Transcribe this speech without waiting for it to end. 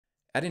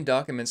Adding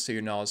documents to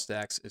your knowledge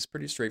stacks is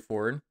pretty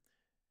straightforward.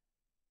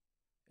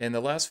 In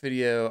the last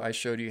video, I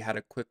showed you how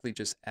to quickly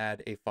just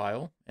add a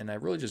file, and I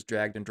really just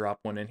dragged and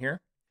dropped one in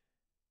here.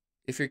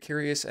 If you're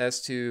curious as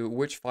to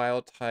which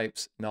file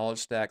types knowledge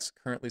stacks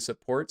currently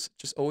supports,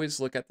 just always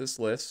look at this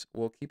list.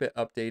 We'll keep it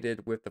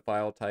updated with the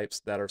file types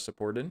that are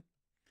supported.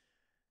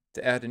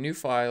 To add a new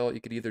file,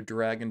 you could either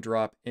drag and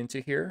drop into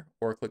here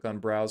or click on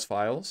Browse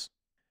Files.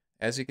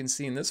 As you can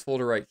see in this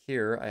folder right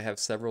here, I have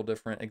several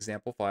different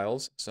example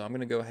files. So I'm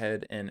going to go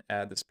ahead and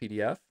add this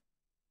PDF.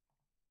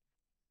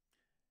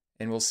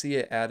 And we'll see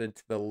it added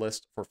to the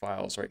list for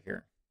files right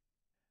here.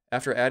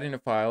 After adding a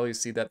file, you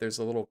see that there's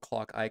a little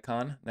clock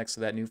icon next to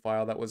that new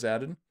file that was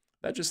added.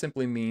 That just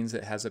simply means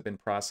it hasn't been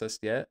processed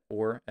yet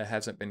or it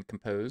hasn't been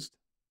composed.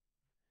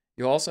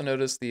 You'll also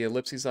notice the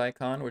ellipses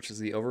icon, which is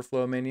the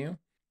overflow menu.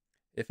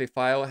 If a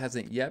file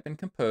hasn't yet been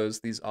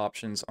composed, these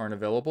options aren't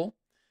available.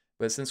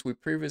 But since we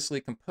previously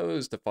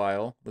composed a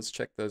file, let's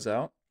check those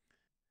out.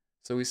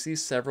 So we see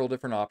several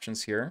different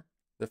options here.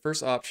 The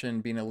first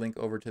option being a link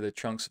over to the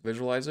chunks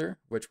visualizer,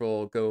 which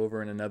we'll go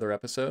over in another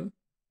episode.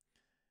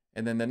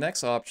 And then the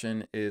next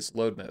option is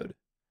load mode.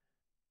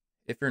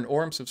 If you're an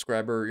Aurum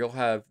subscriber, you'll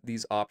have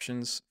these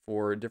options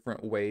for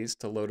different ways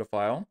to load a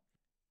file.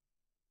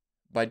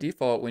 By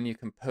default, when you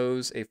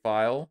compose a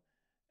file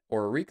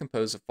or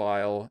recompose a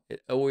file,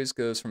 it always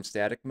goes from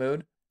static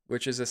mode,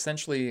 which is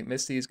essentially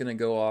Msty is going to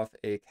go off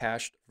a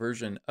cached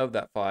version of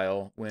that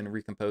file when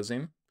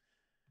recomposing.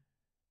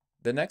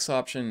 The next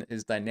option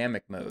is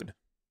dynamic mode.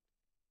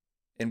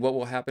 And what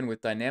will happen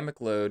with dynamic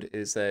load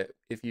is that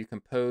if you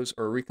compose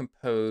or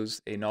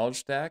recompose a knowledge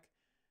stack,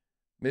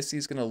 Msty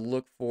is going to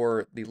look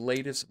for the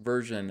latest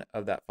version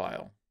of that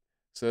file.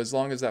 So as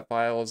long as that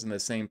file is in the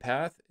same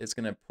path, it's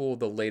going to pull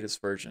the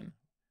latest version.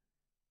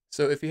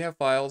 So if you have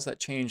files that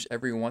change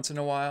every once in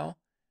a while,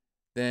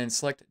 then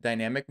select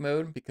dynamic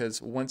mode,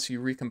 because once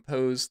you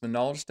recompose the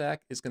knowledge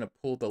stack, it's going to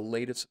pull the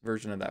latest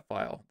version of that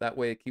file. That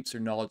way it keeps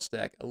your knowledge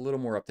stack a little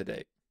more up to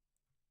date.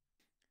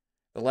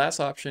 The last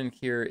option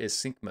here is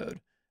sync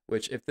mode,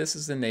 which if this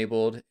is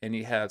enabled and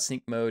you have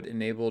sync mode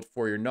enabled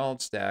for your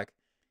knowledge stack,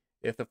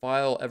 if the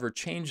file ever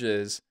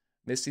changes,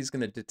 Msty is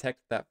going to detect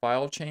that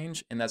file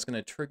change and that's going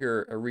to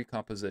trigger a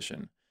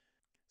recomposition.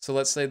 So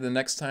let's say the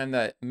next time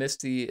that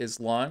Msty is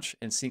launched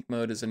and sync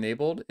mode is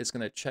enabled, it's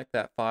going to check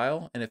that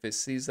file, and if it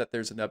sees that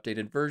there's an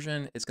updated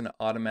version, it's going to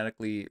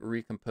automatically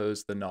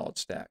recompose the knowledge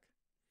stack.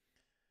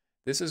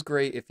 This is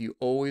great if you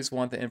always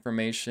want the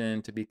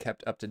information to be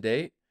kept up to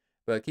date,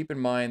 but keep in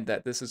mind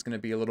that this is going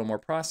to be a little more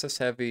process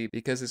heavy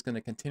because it's going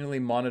to continually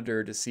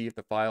monitor to see if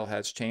the file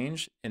has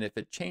changed, and if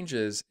it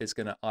changes, it's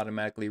going to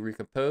automatically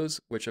recompose,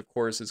 which of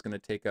course is going to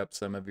take up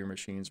some of your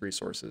machine's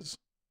resources.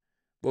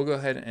 We'll go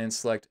ahead and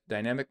select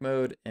dynamic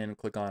mode and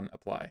click on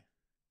apply.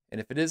 And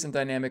if it is in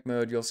dynamic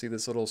mode, you'll see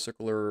this little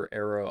circular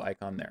arrow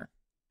icon there.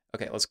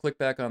 Okay, let's click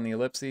back on the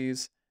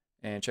ellipses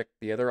and check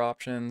the other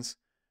options.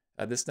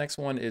 This next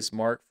one is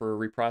marked for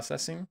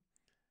reprocessing.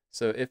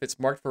 So if it's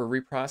marked for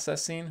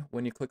reprocessing,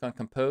 when you click on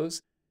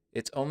compose,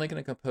 it's only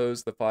going to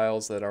compose the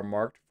files that are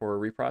marked for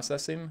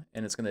reprocessing,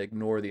 and it's going to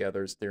ignore the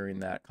others during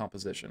that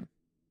composition.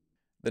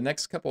 The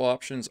next couple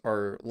options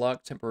are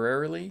lock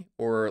temporarily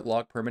or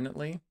lock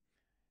permanently.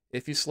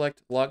 If you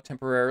select lock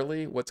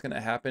temporarily, what's going to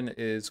happen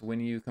is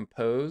when you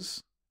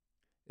compose,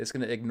 it's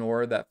going to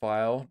ignore that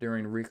file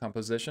during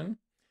recomposition.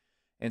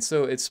 And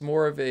so it's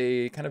more of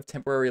a kind of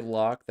temporary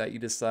lock that you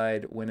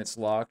decide when it's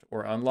locked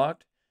or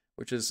unlocked,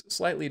 which is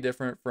slightly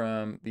different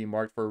from the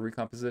marked for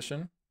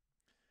recomposition.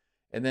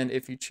 And then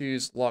if you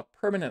choose lock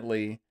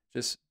permanently,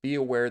 just be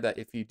aware that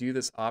if you do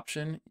this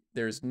option,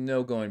 there's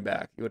no going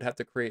back. You would have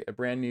to create a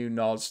brand new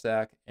knowledge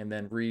stack and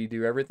then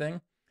redo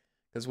everything.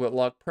 Because what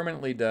lock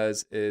permanently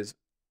does is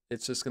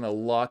it's just going to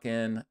lock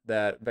in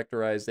that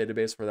vectorized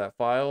database for that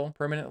file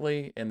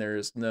permanently, and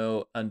there's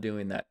no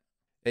undoing that.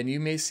 And you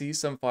may see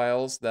some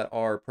files that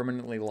are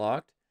permanently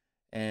locked,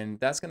 and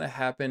that's going to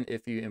happen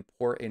if you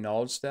import a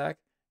knowledge stack,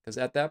 because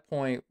at that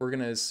point, we're going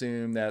to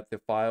assume that the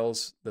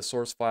files, the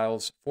source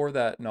files for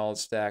that knowledge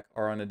stack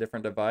are on a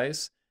different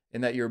device,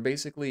 and that you're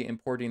basically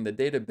importing the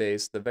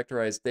database, the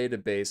vectorized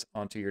database,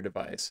 onto your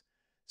device.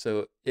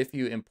 So if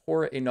you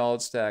import a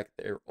knowledge stack,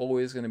 they're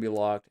always going to be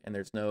locked, and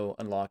there's no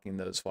unlocking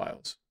those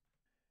files.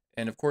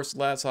 And of course, the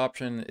last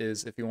option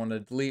is if you want to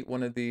delete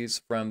one of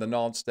these from the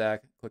knowledge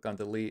stack, click on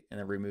delete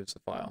and it removes the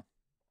file.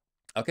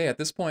 Okay, at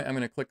this point, I'm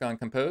going to click on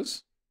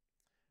compose.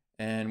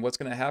 And what's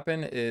going to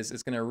happen is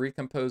it's going to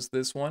recompose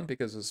this one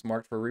because it's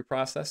marked for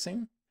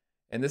reprocessing.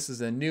 And this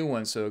is a new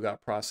one, so it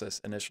got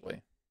processed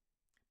initially.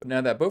 But now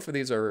that both of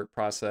these are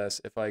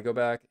processed, if I go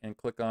back and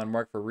click on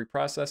mark for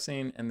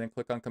reprocessing and then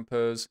click on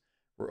compose,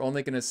 we're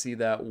only going to see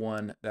that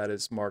one that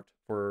is marked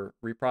for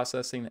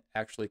reprocessing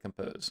actually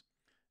compose.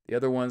 The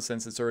other one,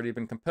 since it's already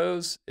been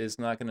composed, is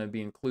not going to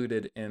be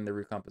included in the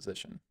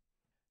recomposition.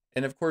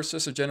 And of course,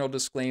 just a general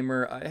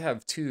disclaimer, I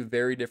have two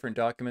very different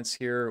documents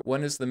here.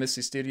 One is the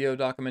Msty Studio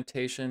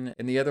documentation,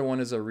 and the other one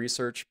is a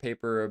research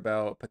paper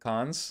about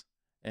pecans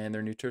and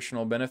their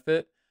nutritional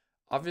benefit.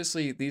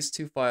 Obviously, these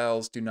two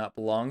files do not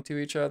belong to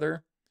each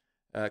other.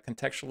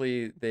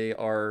 Contextually, they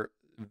are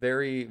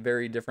very,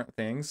 very different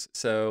things.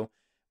 So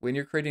when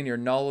you're creating your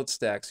knowledge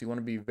stacks, you want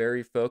to be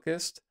very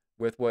focused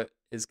with what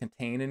is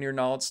contained in your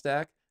knowledge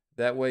stack.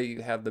 That way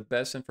you have the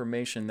best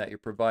information that you're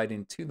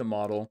providing to the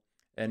model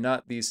and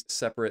not these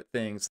separate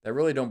things that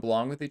really don't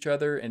belong with each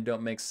other and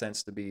don't make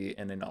sense to be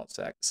in a knowledge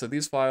stack. So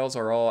these files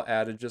are all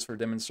added just for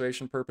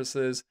demonstration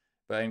purposes,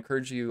 but I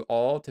encourage you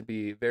all to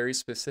be very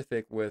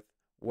specific with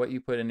what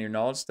you put in your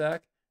knowledge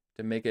stack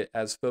to make it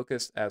as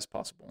focused as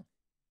possible.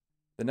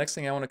 The next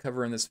thing I want to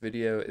cover in this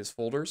video is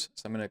folders.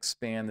 So I'm going to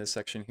expand this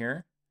section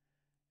here.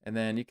 And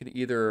then you can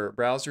either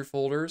browse your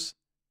folders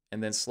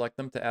and then select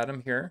them to add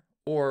them here,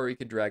 or you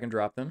could drag and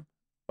drop them.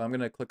 But I'm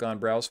going to click on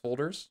Browse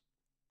Folders.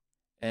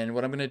 And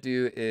what I'm going to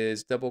do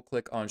is double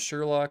click on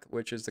Sherlock,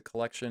 which is the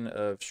collection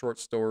of short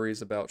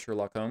stories about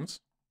Sherlock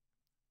Holmes.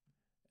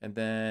 And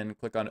then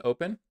click on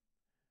Open.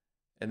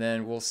 And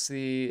then we'll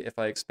see if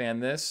I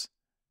expand this,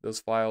 those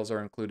files are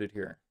included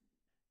here.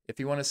 If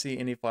you want to see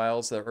any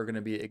files that are going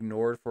to be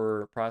ignored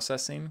for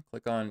processing,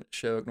 click on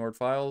Show Ignored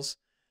Files.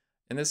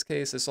 In this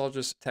case, it's all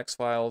just text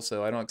files,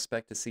 so I don't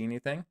expect to see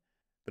anything.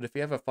 But if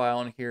you have a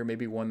file in here,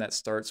 maybe one that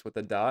starts with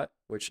a dot,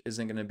 which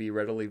isn't going to be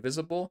readily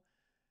visible,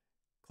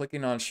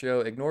 clicking on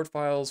Show Ignored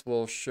Files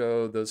will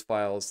show those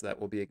files that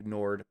will be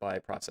ignored by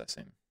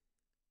processing.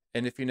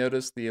 And if you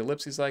notice the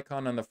ellipses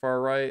icon on the far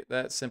right,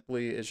 that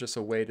simply is just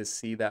a way to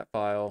see that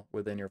file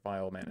within your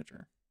file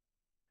manager.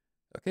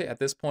 Okay, at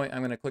this point, I'm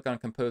going to click on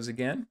Compose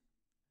again.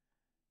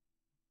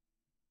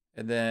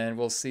 And then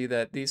we'll see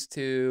that these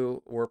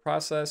two were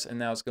processed, and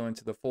now it's going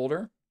to the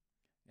folder.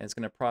 And it's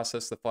going to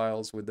process the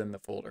files within the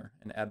folder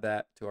and add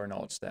that to our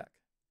knowledge stack.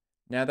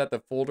 Now that the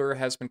folder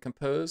has been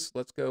composed,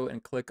 let's go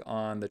and click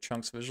on the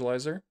chunks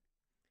visualizer.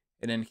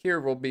 And in here,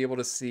 we'll be able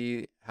to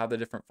see how the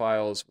different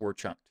files were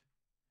chunked.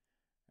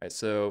 All right,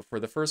 so for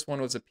the first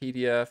one was a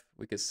PDF.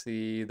 We could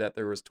see that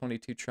there was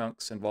 22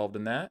 chunks involved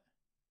in that.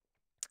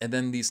 And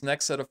then these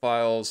next set of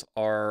files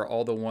are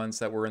all the ones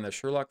that were in the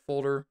Sherlock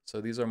folder. So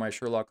these are my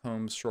Sherlock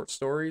Holmes short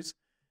stories.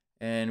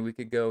 And we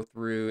could go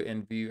through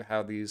and view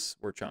how these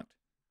were chunked.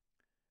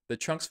 The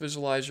chunks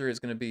visualizer is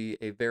going to be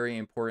a very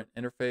important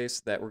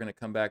interface that we're going to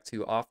come back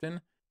to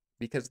often,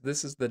 because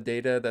this is the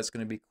data that's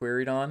going to be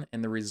queried on,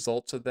 and the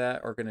results of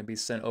that are going to be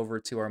sent over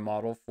to our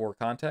model for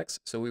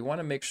context. So we want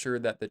to make sure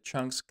that the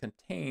chunks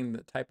contain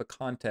the type of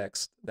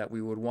context that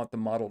we would want the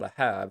model to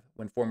have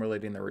when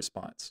formulating the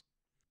response.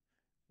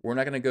 We're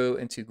not going to go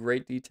into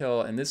great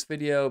detail in this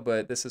video,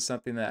 but this is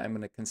something that I'm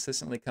going to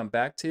consistently come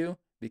back to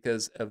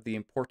because of the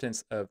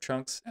importance of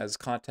chunks as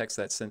context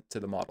that's sent to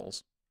the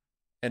models.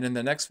 And in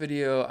the next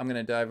video, I'm going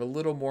to dive a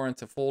little more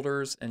into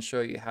folders and show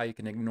you how you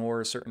can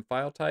ignore certain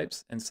file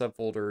types and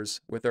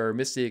subfolders with our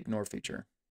Msty Ignore feature.